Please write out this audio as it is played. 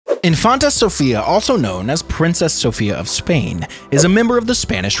Infanta Sofia, also known as Princess Sofia of Spain, is a member of the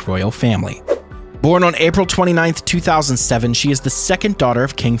Spanish royal family. Born on April 29, 2007, she is the second daughter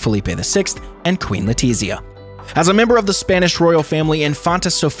of King Felipe VI and Queen Letizia. As a member of the Spanish royal family, Infanta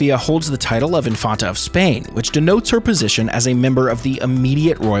Sofia holds the title of Infanta of Spain, which denotes her position as a member of the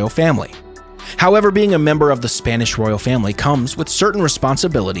immediate royal family. However, being a member of the Spanish royal family comes with certain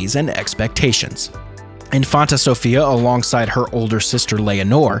responsibilities and expectations. Infanta Sofia, alongside her older sister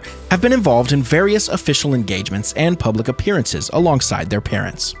Leonor, have been involved in various official engagements and public appearances alongside their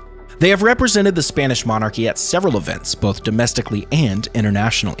parents. They have represented the Spanish monarchy at several events, both domestically and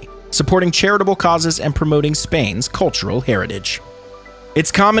internationally, supporting charitable causes and promoting Spain's cultural heritage.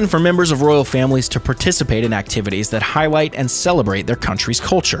 It's common for members of royal families to participate in activities that highlight and celebrate their country's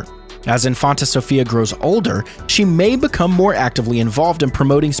culture. As Infanta Sofia grows older, she may become more actively involved in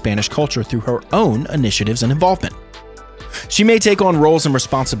promoting Spanish culture through her own initiatives and involvement. She may take on roles and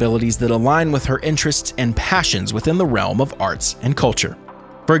responsibilities that align with her interests and passions within the realm of arts and culture.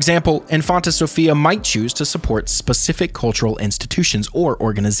 For example, Infanta Sofia might choose to support specific cultural institutions or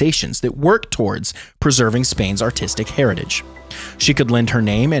organizations that work towards preserving Spain's artistic heritage. She could lend her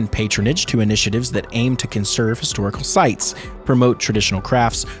name and patronage to initiatives that aim to conserve historical sites, promote traditional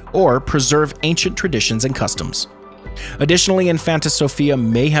crafts, or preserve ancient traditions and customs. Additionally, Infanta Sofia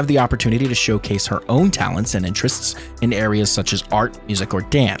may have the opportunity to showcase her own talents and interests in areas such as art, music, or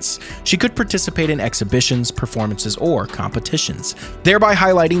dance. She could participate in exhibitions, performances, or competitions, thereby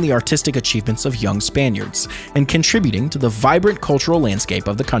highlighting the artistic achievements of young Spaniards and contributing to the vibrant cultural landscape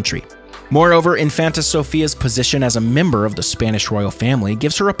of the country. Moreover, Infanta Sofia's position as a member of the Spanish royal family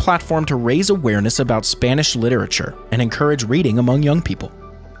gives her a platform to raise awareness about Spanish literature and encourage reading among young people.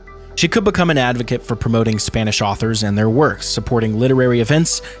 She could become an advocate for promoting Spanish authors and their works, supporting literary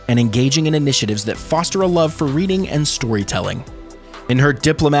events, and engaging in initiatives that foster a love for reading and storytelling. In her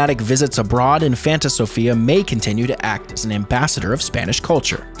diplomatic visits abroad, Infanta Sofia may continue to act as an ambassador of Spanish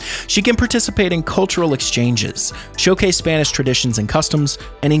culture. She can participate in cultural exchanges, showcase Spanish traditions and customs,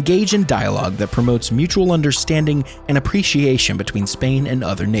 and engage in dialogue that promotes mutual understanding and appreciation between Spain and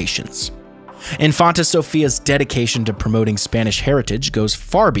other nations. Infanta Sofia's dedication to promoting Spanish heritage goes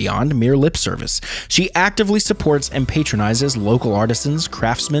far beyond mere lip service. She actively supports and patronizes local artisans,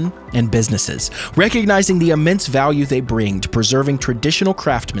 craftsmen, and businesses, recognizing the immense value they bring to preserving traditional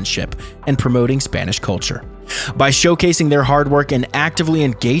craftsmanship and promoting Spanish culture. By showcasing their hard work and actively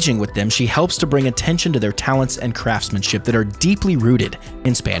engaging with them, she helps to bring attention to their talents and craftsmanship that are deeply rooted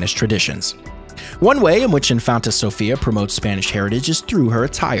in Spanish traditions. One way in which Infanta Sofia promotes Spanish heritage is through her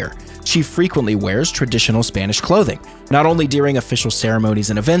attire. She frequently wears traditional Spanish clothing, not only during official ceremonies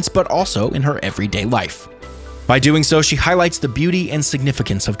and events, but also in her everyday life. By doing so, she highlights the beauty and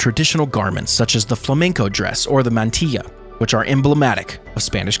significance of traditional garments such as the flamenco dress or the mantilla, which are emblematic of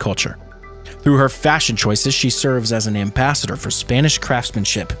Spanish culture. Through her fashion choices, she serves as an ambassador for Spanish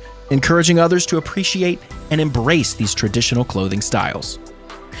craftsmanship, encouraging others to appreciate and embrace these traditional clothing styles.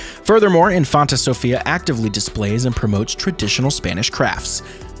 Furthermore, Infanta Sofia actively displays and promotes traditional Spanish crafts.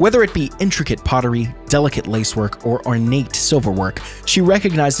 Whether it be intricate pottery, delicate lacework, or ornate silverwork, she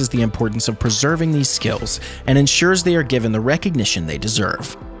recognizes the importance of preserving these skills and ensures they are given the recognition they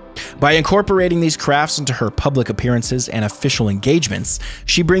deserve. By incorporating these crafts into her public appearances and official engagements,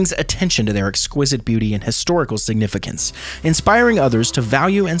 she brings attention to their exquisite beauty and historical significance, inspiring others to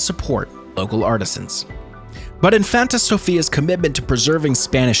value and support local artisans. But Infanta Sofia's commitment to preserving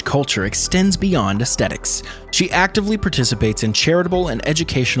Spanish culture extends beyond aesthetics. She actively participates in charitable and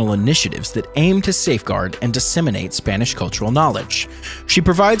educational initiatives that aim to safeguard and disseminate Spanish cultural knowledge. She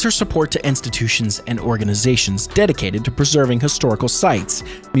provides her support to institutions and organizations dedicated to preserving historical sites,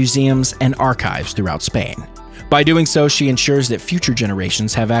 museums, and archives throughout Spain. By doing so, she ensures that future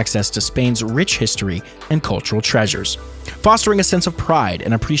generations have access to Spain's rich history and cultural treasures, fostering a sense of pride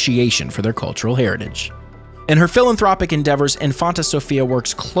and appreciation for their cultural heritage. In her philanthropic endeavors, Infanta Sofia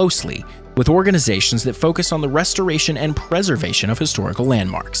works closely with organizations that focus on the restoration and preservation of historical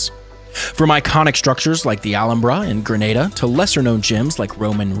landmarks. From iconic structures like the Alhambra in Granada to lesser-known gems like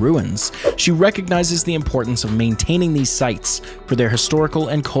Roman ruins, she recognizes the importance of maintaining these sites for their historical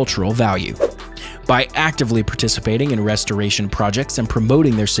and cultural value. By actively participating in restoration projects and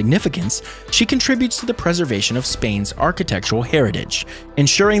promoting their significance, she contributes to the preservation of Spain's architectural heritage,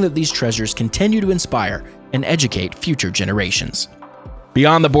 ensuring that these treasures continue to inspire and educate future generations.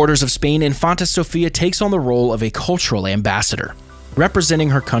 Beyond the borders of Spain, Infanta Sofia takes on the role of a cultural ambassador, representing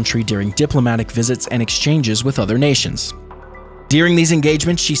her country during diplomatic visits and exchanges with other nations. During these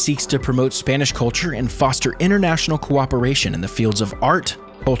engagements, she seeks to promote Spanish culture and foster international cooperation in the fields of art,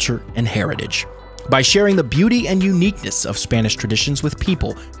 culture, and heritage. By sharing the beauty and uniqueness of Spanish traditions with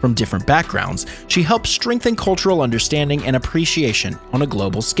people from different backgrounds, she helps strengthen cultural understanding and appreciation on a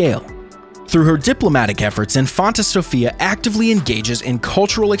global scale. Through her diplomatic efforts, Infanta Sofia actively engages in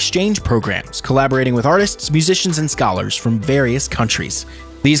cultural exchange programs, collaborating with artists, musicians, and scholars from various countries.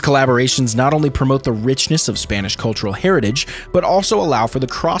 These collaborations not only promote the richness of Spanish cultural heritage, but also allow for the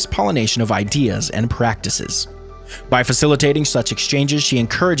cross-pollination of ideas and practices. By facilitating such exchanges, she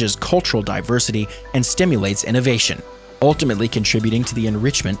encourages cultural diversity and stimulates innovation, ultimately contributing to the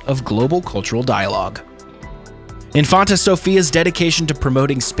enrichment of global cultural dialogue. Infanta Sofia's dedication to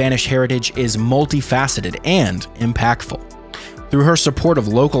promoting Spanish heritage is multifaceted and impactful. Through her support of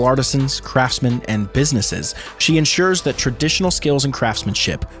local artisans, craftsmen, and businesses, she ensures that traditional skills and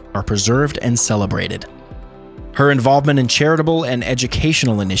craftsmanship are preserved and celebrated. Her involvement in charitable and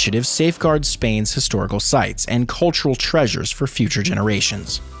educational initiatives safeguards Spain's historical sites and cultural treasures for future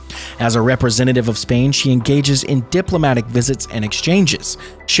generations. As a representative of Spain, she engages in diplomatic visits and exchanges,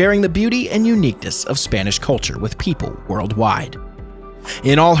 sharing the beauty and uniqueness of Spanish culture with people worldwide.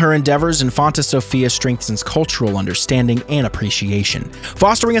 In all her endeavors, Infanta Sofia strengthens cultural understanding and appreciation,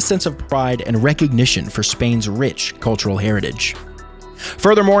 fostering a sense of pride and recognition for Spain's rich cultural heritage.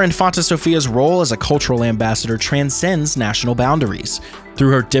 Furthermore, Infanta Sofia's role as a cultural ambassador transcends national boundaries. Through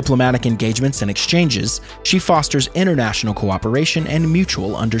her diplomatic engagements and exchanges, she fosters international cooperation and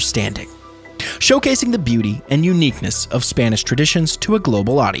mutual understanding, showcasing the beauty and uniqueness of Spanish traditions to a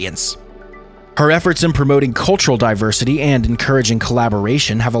global audience. Her efforts in promoting cultural diversity and encouraging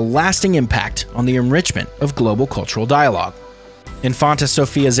collaboration have a lasting impact on the enrichment of global cultural dialogue. Infanta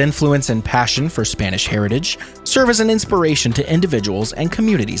Sofia's influence and passion for Spanish heritage serve as an inspiration to individuals and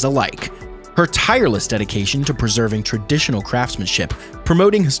communities alike. Her tireless dedication to preserving traditional craftsmanship,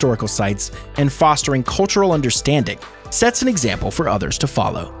 promoting historical sites, and fostering cultural understanding sets an example for others to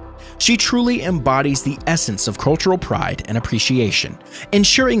follow. She truly embodies the essence of cultural pride and appreciation,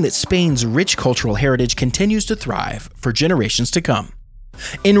 ensuring that Spain's rich cultural heritage continues to thrive for generations to come.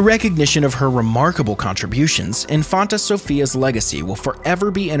 In recognition of her remarkable contributions, Infanta Sofia's legacy will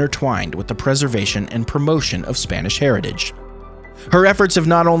forever be intertwined with the preservation and promotion of Spanish heritage. Her efforts have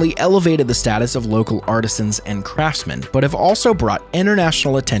not only elevated the status of local artisans and craftsmen, but have also brought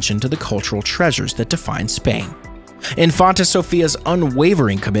international attention to the cultural treasures that define Spain. Infanta Sofia's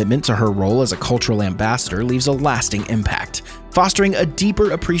unwavering commitment to her role as a cultural ambassador leaves a lasting impact, fostering a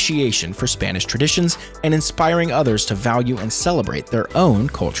deeper appreciation for Spanish traditions and inspiring others to value and celebrate their own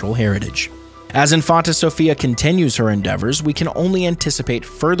cultural heritage. As Infanta Sofia continues her endeavors, we can only anticipate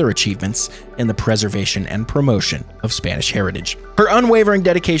further achievements in the preservation and promotion of Spanish heritage. Her unwavering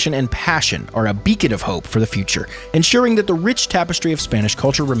dedication and passion are a beacon of hope for the future, ensuring that the rich tapestry of Spanish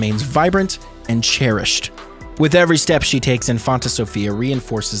culture remains vibrant and cherished. With every step she takes, Infanta Sofia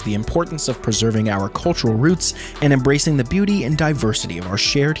reinforces the importance of preserving our cultural roots and embracing the beauty and diversity of our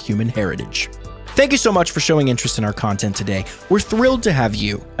shared human heritage. Thank you so much for showing interest in our content today. We're thrilled to have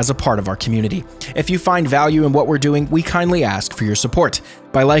you as a part of our community. If you find value in what we're doing, we kindly ask for your support.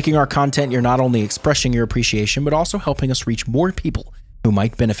 By liking our content, you're not only expressing your appreciation, but also helping us reach more people who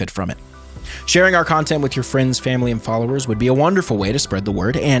might benefit from it. Sharing our content with your friends, family, and followers would be a wonderful way to spread the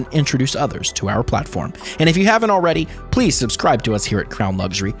word and introduce others to our platform. And if you haven't already, please subscribe to us here at Crown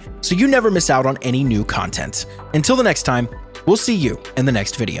Luxury so you never miss out on any new content. Until the next time, we'll see you in the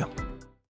next video.